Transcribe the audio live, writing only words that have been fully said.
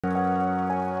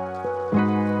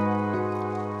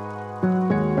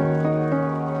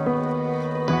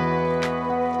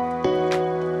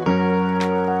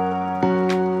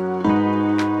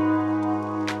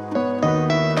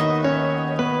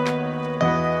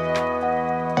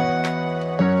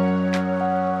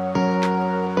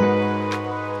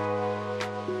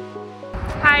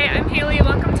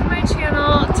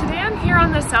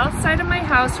side of my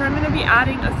house where I'm going to be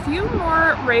adding a few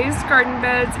more raised garden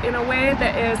beds in a way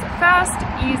that is fast,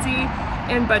 easy,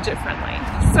 and budget friendly.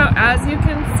 So as you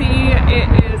can see, it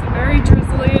is very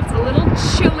drizzly. It's a little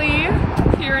chilly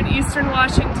here in Eastern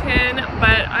Washington,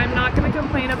 but I'm not going to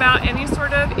complain about any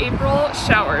sort of April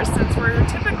showers since we're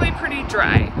typically pretty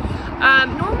dry.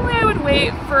 Normally I would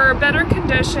wait for better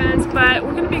conditions, but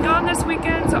we're going to be gone this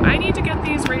weekend, so I need to get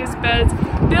these raised beds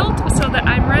built so that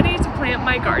I'm ready to plant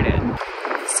my garden.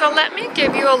 So let me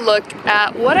give you a look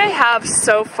at what I have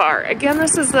so far. Again,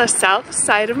 this is the south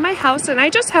side of my house, and I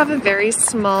just have a very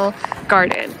small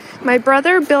garden. My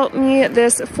brother built me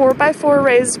this 4x4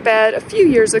 raised bed a few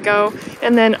years ago,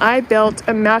 and then I built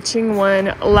a matching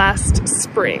one last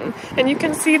spring. And you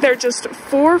can see they're just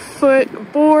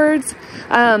 4-foot boards.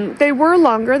 They were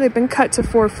longer, they've been cut to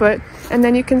 4 foot, and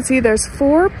then you can see there's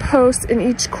 4 posts in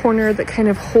each corner that kind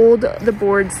of hold the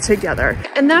boards together.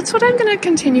 And that's what I'm going to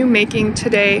continue making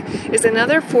today, is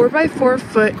another 4x4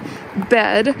 foot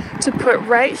bed to put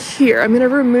right here. I'm going to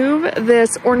remove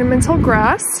this ornamental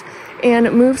grass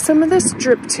and move some of this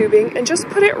drip tubing and just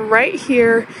put it right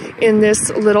here in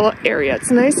this little area. It's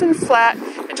nice and flat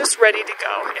and just ready to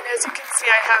go. And as you can see,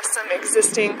 I have some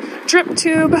existing drip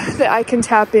tube that I can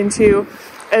tap into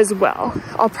as well.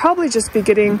 I'll probably just be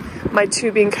getting my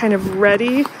tubing kind of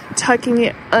ready, tucking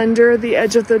it under the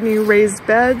edge of the new raised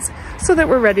beds so that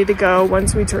we're ready to go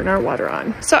once we turn our water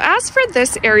on. So as for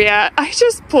this area, I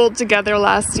just pulled together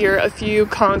last year a few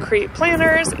concrete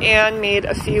planters and made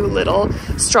a few little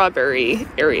strawberry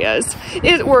areas.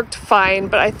 It worked fine,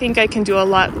 but I think I can do a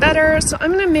lot better. So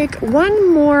I'm gonna make one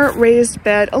more raised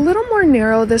bed, a little more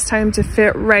narrow this time to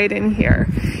fit right in here.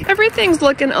 Everything's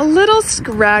looking a little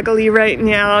scraggly right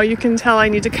now. You can tell I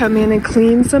need to come in and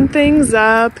clean some things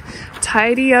up,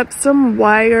 tidy up some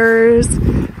wires,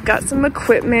 got some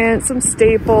equipment, some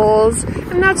staples,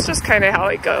 and that's just kind of how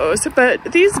it goes.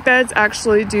 But these beds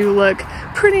actually do look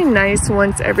pretty nice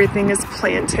once everything is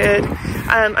planted.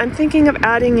 I'm thinking of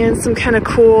adding in some kind of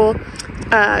cool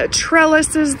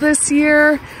trellises this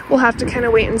year. We'll have to kind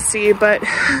of wait and see, but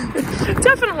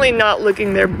definitely not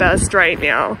looking their best right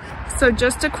now. So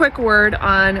just a quick word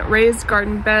on raised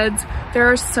garden beds. There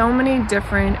are so many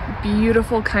different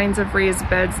beautiful kinds of raised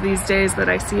beds these days that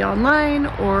I see online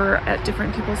or at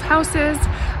different people's houses.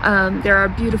 There are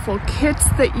beautiful kits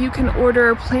that you can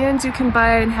order, plans you can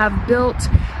buy and have built,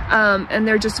 and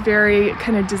they're just very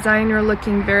kind of designer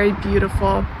looking, very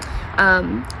beautiful,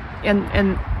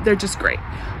 and they're just great.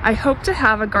 I hope to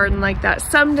have a garden like that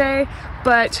someday,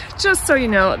 but just so you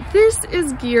know, this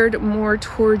is geared more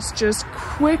towards just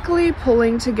quickly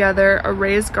pulling together a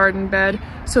raised garden bed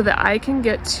so that I can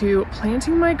get to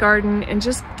planting my garden and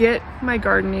just get my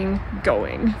gardening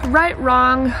going. Right,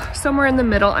 wrong, somewhere in the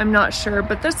middle, I'm not sure,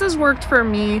 but this has worked for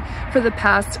me for the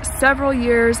past several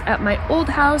years at my old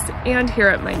house and here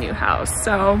at my new house.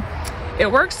 So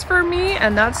it works for me,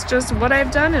 and that's just what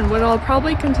I've done and what I'll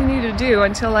probably continue to do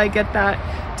until I get that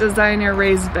designer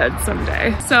raised bed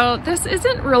someday. So this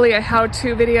isn't really a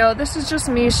how-to video. This is just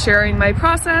me sharing my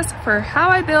process for how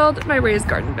I build my raised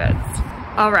garden beds.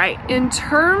 All right, in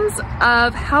terms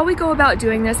of how we go about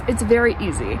doing this, it's very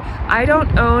easy. I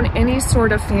don't own any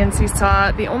sort of fancy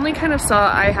saw. The only kind of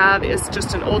saw I have is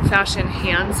just an old-fashioned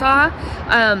hand saw.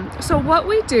 So what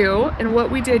we do, and what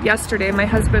we did yesterday, my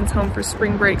husband's home for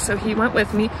spring break, so he went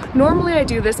with me. Normally I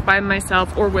do this by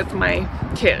myself or with my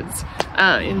kids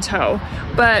in tow.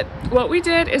 But what we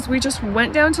did is we just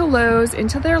went down to Lowe's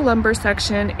into their lumber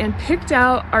section and picked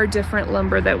out our different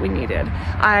lumber that we needed.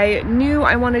 I knew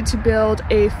I wanted to build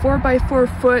a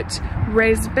 4x4 foot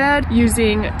raised bed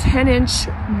using 10-inch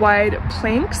wide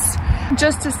planks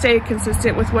just to stay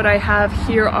consistent with what I have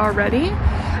here already.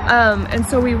 And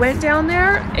so we went down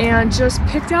there and just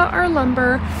picked out our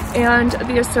lumber, and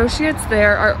the associates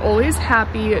there are always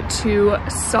happy to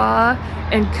saw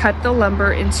and cut the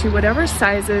lumber into whatever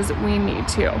sizes we need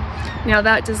to. Now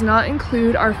that does not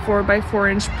include our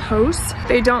 4x4 inch posts.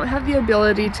 They don't have the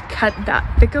ability to cut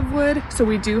that thick of wood, so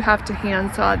we do have to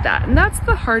hand saw that, and that's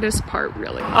the hardest part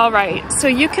really. All right, so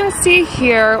you can see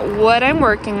here what I'm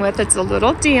working with. It's a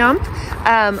little damp,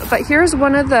 but here's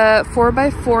one of the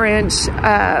 4x4 inch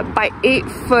by 8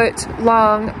 foot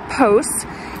long posts.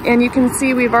 And you can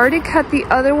see we've already cut the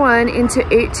other one into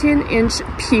 18-inch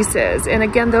pieces. And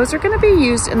again, those are going to be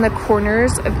used in the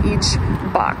corners of each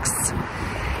box.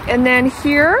 And then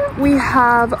here we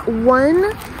have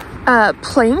one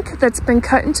plank that's been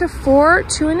cut into 4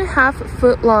 2.5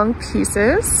 foot long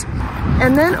pieces.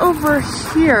 And then over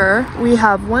here we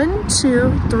have 1,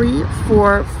 2, 3,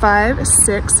 4, 5,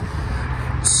 6,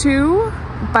 2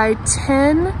 by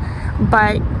 10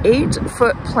 by 8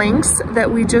 foot planks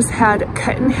that we just had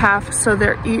cut in half, so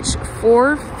they're each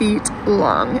 4 feet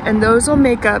long, and those will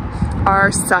make up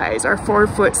our sides, our 4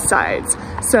 foot sides.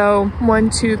 So 1,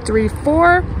 2, 3,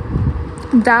 4.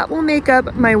 That will make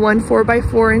up my 1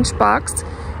 4x4 inch box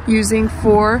using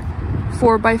 4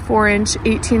 4x4 inch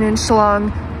 18-inch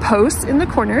long posts in the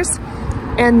corners.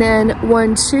 And then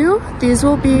 1, 2, these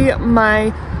will be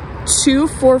my 2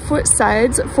 4 foot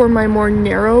sides for my more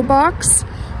narrow box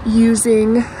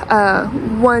using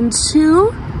 1,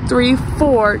 2, 3,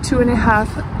 4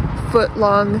 2.5 foot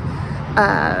long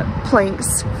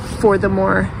planks for the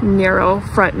more narrow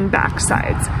front and back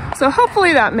sides. So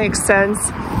hopefully that makes sense.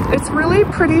 It's really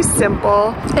pretty simple.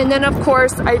 And then of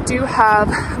course I do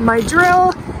have my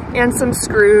drill and some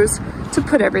screws to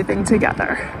put everything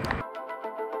together.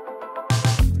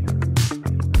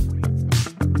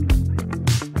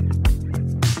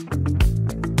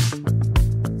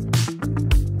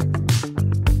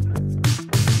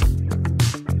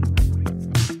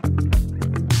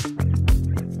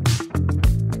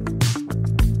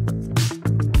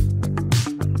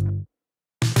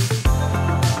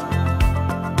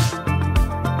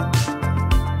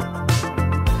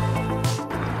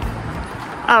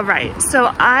 All right,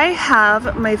 so I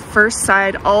have my first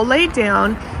side all laid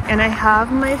down, and I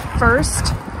have my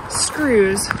first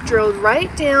screws drilled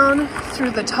right down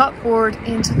through the top board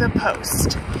into the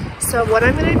post. So what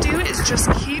I'm gonna do is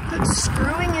just keep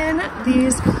screwing in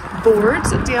these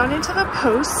boards down into the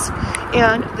posts,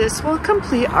 and this will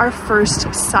complete our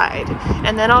first side.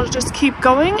 And then I'll just keep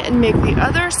going and make the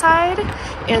other side,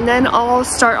 and then I'll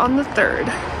start on the third.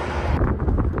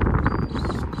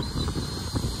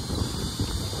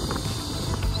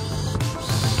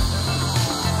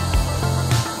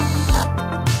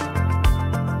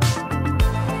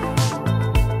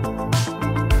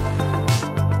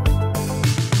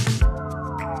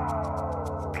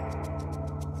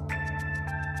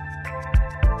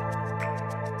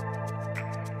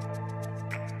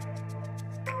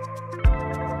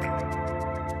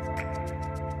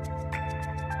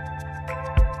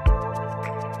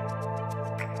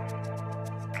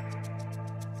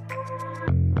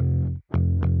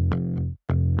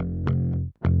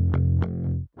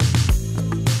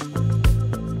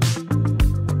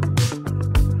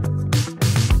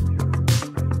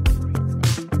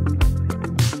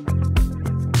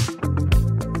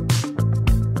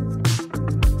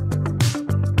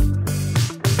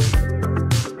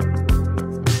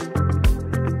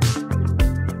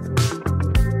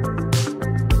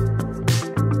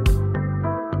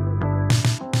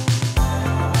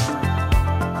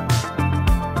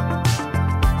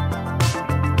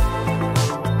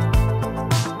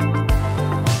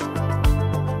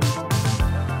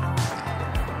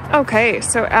 Okay,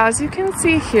 so as you can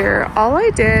see here, all I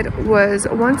did was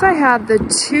once I had the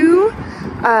 2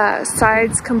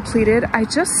 sides completed, I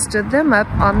just stood them up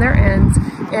on their ends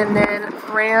and then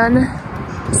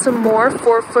ran some more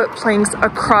 4 foot planks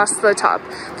across the top.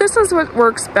 This is what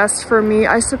works best for me.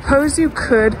 I suppose you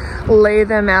could lay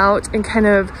them out and kind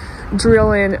of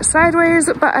drill in sideways,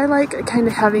 but I like kind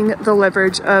of having the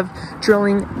leverage of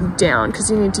drilling down because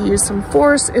you need to use some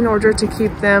force in order to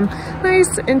keep them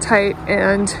nice and tight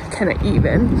and kind of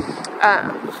even.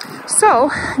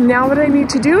 So now what I need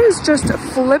to do is just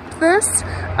flip this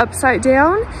upside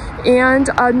down, and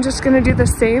I'm just going to do the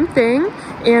same thing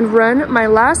and run my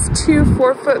last 2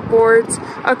 4 foot boards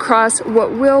across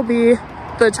what will be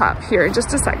the top here in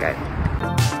just a second.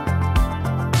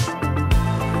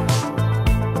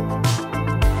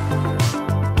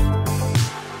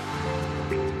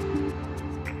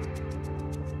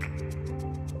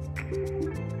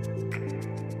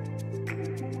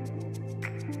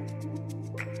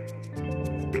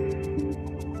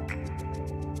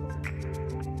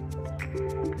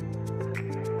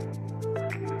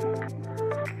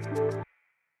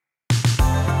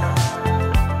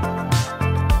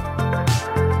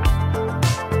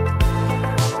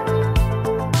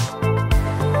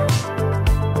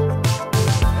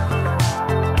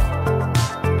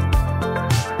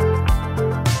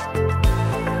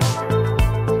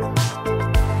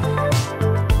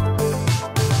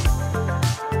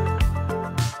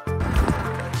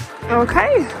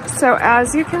 Okay, so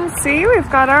as you can see, we've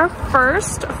got our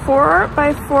first 4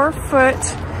 by 4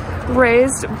 foot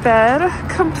raised bed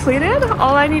completed.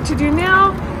 All I need to do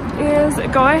now is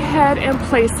go ahead and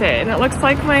place it. And it looks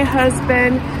like my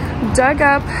husband dug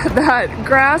up that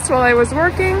grass while I was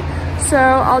working. So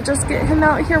I'll just get him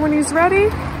out here when he's ready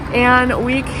and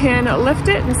we can lift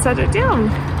it and set it down.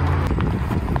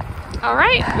 All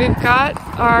right, we've got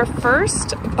our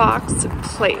first box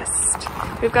placed.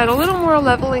 We've got a little more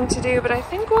leveling to do, but I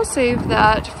think we'll save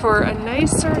that for a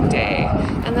nicer day.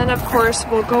 And then of course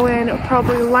we'll go in,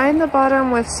 probably line the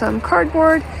bottom with some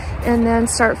cardboard and then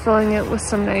start filling it with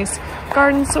some nice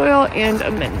garden soil and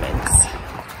amendments.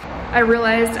 I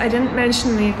realized I didn't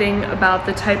mention anything about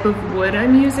the type of wood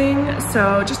I'm using,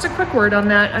 so just a quick word on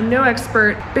that. I'm no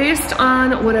expert. Based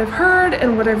on what I've heard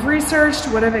and what I've researched,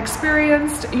 what I've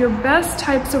experienced, your best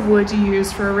types of wood to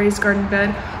use for a raised garden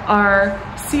bed are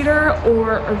cedar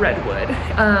or a redwood.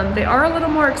 They are a little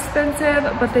more expensive,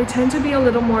 but they tend to be a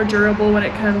little more durable when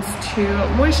it comes to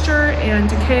moisture and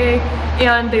decay,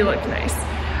 and they look nice.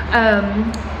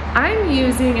 I'm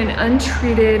using an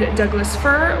untreated Douglas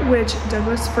fir, which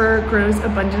Douglas fir grows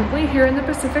abundantly here in the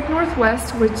Pacific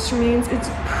Northwest, which means it's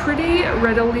pretty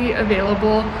readily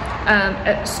available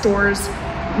at stores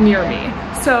near me.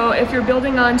 So if you're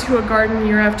building onto a garden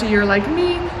year after year like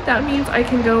me, that means I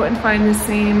can go and find the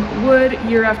same wood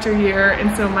year after year,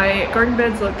 and so my garden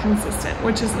beds look consistent,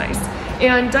 which is nice.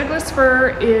 And Douglas fir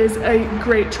is a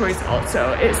great choice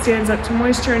also. It stands up to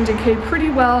moisture and decay pretty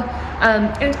well,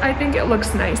 and I think it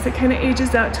looks nice. It kind of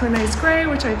ages out to a nice gray,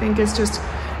 which I think is just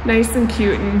nice and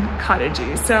cute and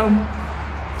cottagey. So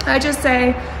I just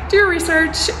say, do your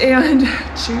research and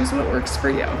choose what works for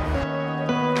you.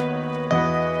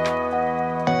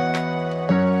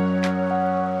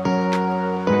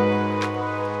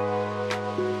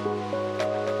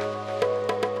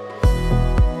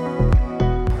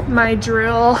 My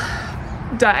drill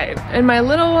died and my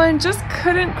little one just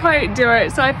couldn't quite do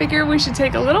it, so I figured we should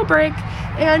take a little break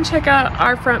and check out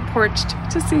our front porch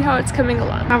to see how it's coming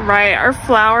along. All right, our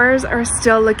flowers are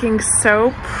still looking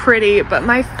so pretty, but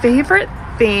my favorite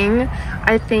thing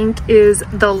I think is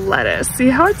the lettuce. See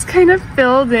how it's kind of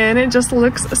filled in? It just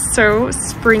looks so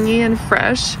springy and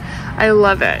fresh. I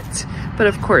love it. But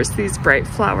of course these bright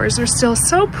flowers are still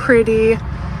so pretty.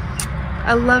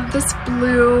 I love this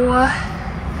blue.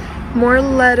 More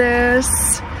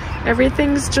lettuce.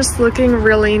 Everything's just looking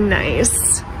really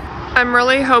nice. I'm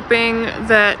really hoping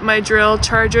that my drill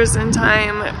charges in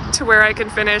time to where I can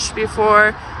finish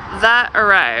before that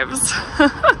arrives.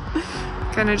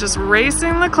 Kind of just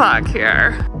racing the clock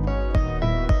here.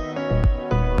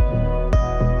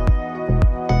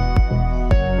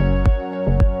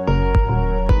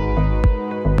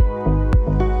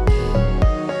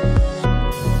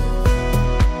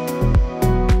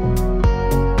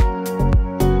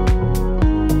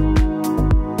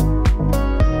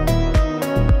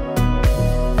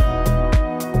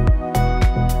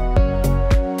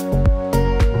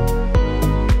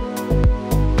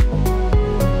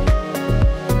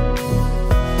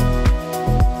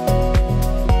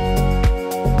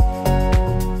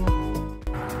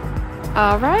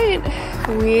 All right,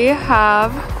 we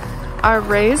have our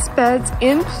raised beds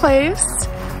in place.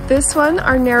 This one,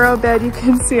 our narrow bed, you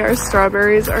can see our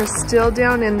strawberries are still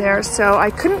down in there, so I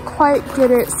couldn't quite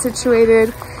get it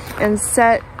situated and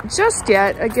set just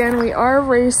yet. Again, we are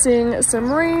racing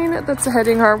some rain that's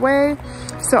heading our way,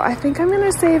 so I think I'm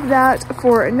gonna save that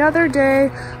for another day.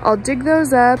 I'll dig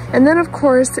those up and then of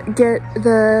course get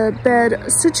the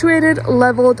bed situated,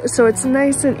 leveled, so it's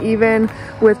nice and even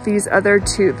with these other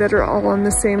two that are all on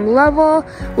the same level.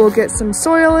 We'll get some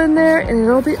soil in there and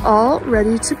it'll be all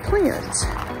ready to plant.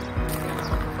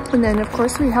 And then of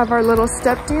course we have our little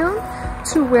step down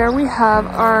to where we have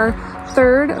our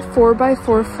third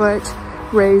 4x4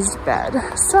 foot raised bed.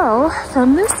 So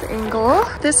from this angle,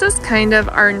 this is kind of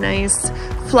our nice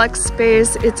flex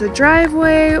space. It's a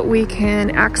driveway. We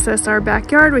can access our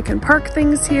backyard. We can park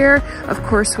things here. Of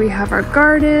course, we have our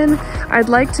garden. I'd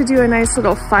like to do a nice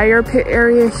little fire pit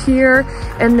area here.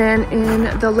 And then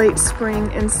in the late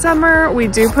spring and summer, we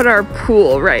do put our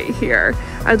pool right here.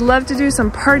 I'd love to do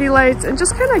some party lights and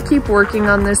just kind of keep working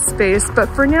on this space. But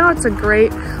for now, it's a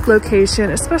great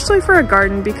location, especially for a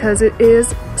garden because it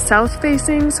is south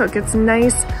facing, so it gets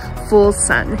nice full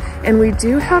sun. And we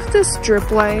do have this drip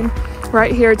line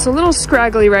right here. It's a little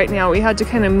scraggly right now. We had to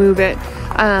kind of move it,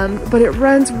 but it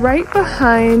runs right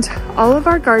behind all of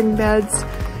our garden beds,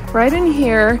 right in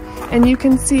here. And you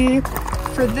can see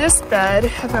for this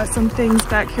bed, I've got some things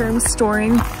back here I'm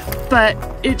storing, but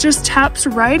it just taps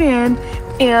right in,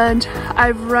 and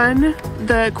I've run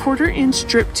the 1/4 inch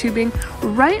drip tubing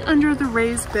right under the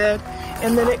raised bed,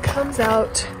 and then it comes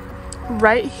out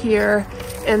right here,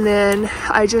 and then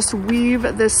I just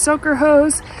weave this soaker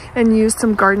hose and use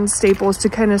some garden staples to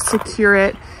kind of secure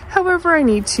it however I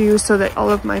need to so that all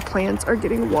of my plants are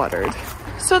getting watered.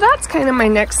 So that's kind of my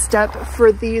next step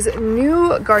for these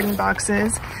new garden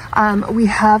boxes. We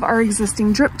have our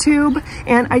existing drip tube,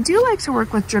 and I do like to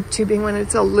work with drip tubing when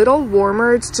it's a little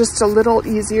warmer. It's just a little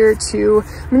easier to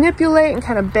manipulate and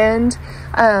kind of bend.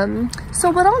 So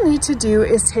what I'll need to do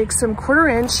is take some 1/4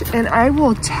 inch and I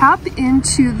will tap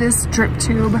into this drip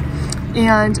tube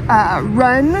and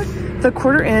run the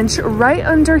 1/4 inch right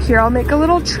under here. I'll make a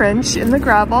little trench in the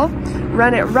gravel,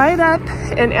 run it right up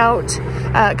and out,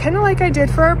 kind of like I did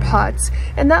for our pots,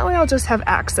 and that way I'll just have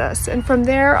access. And from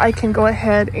there I can go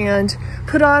ahead and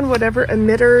put on whatever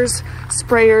emitters,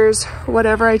 sprayers,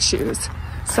 whatever I choose.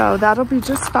 So that'll be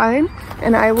just fine,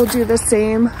 and I will do the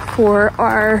same for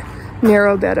our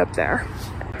narrow bed up there.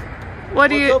 What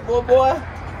do you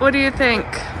think?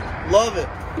 Love it.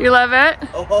 You love it?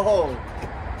 Oh.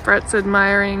 Brett's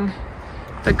admiring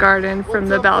the garden from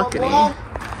the balcony.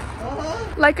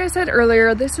 Like I said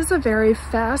earlier, this is a very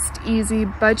fast, easy,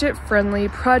 budget-friendly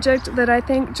project that I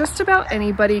think just about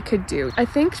anybody could do. I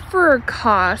think for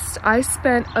cost, I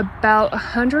spent about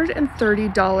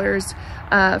 $130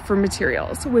 for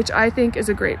materials, which I think is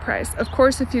a great price. Of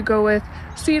course, if you go with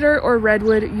cedar or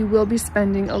redwood, you will be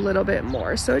spending a little bit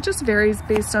more. So it just varies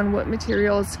based on what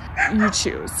materials you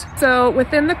choose. So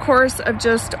within the course of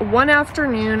just one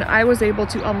afternoon, I was able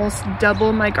to almost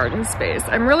double my garden space.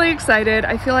 I'm really excited.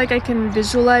 I feel like I can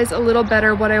visualize a little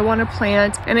better what I want to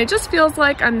plant, and it just feels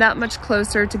like I'm that much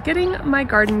closer to getting my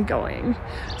garden going.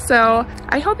 So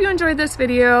I hope you enjoyed this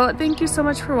video. Thank you so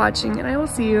much for watching, and I will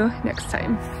see you next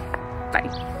time.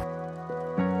 Bye.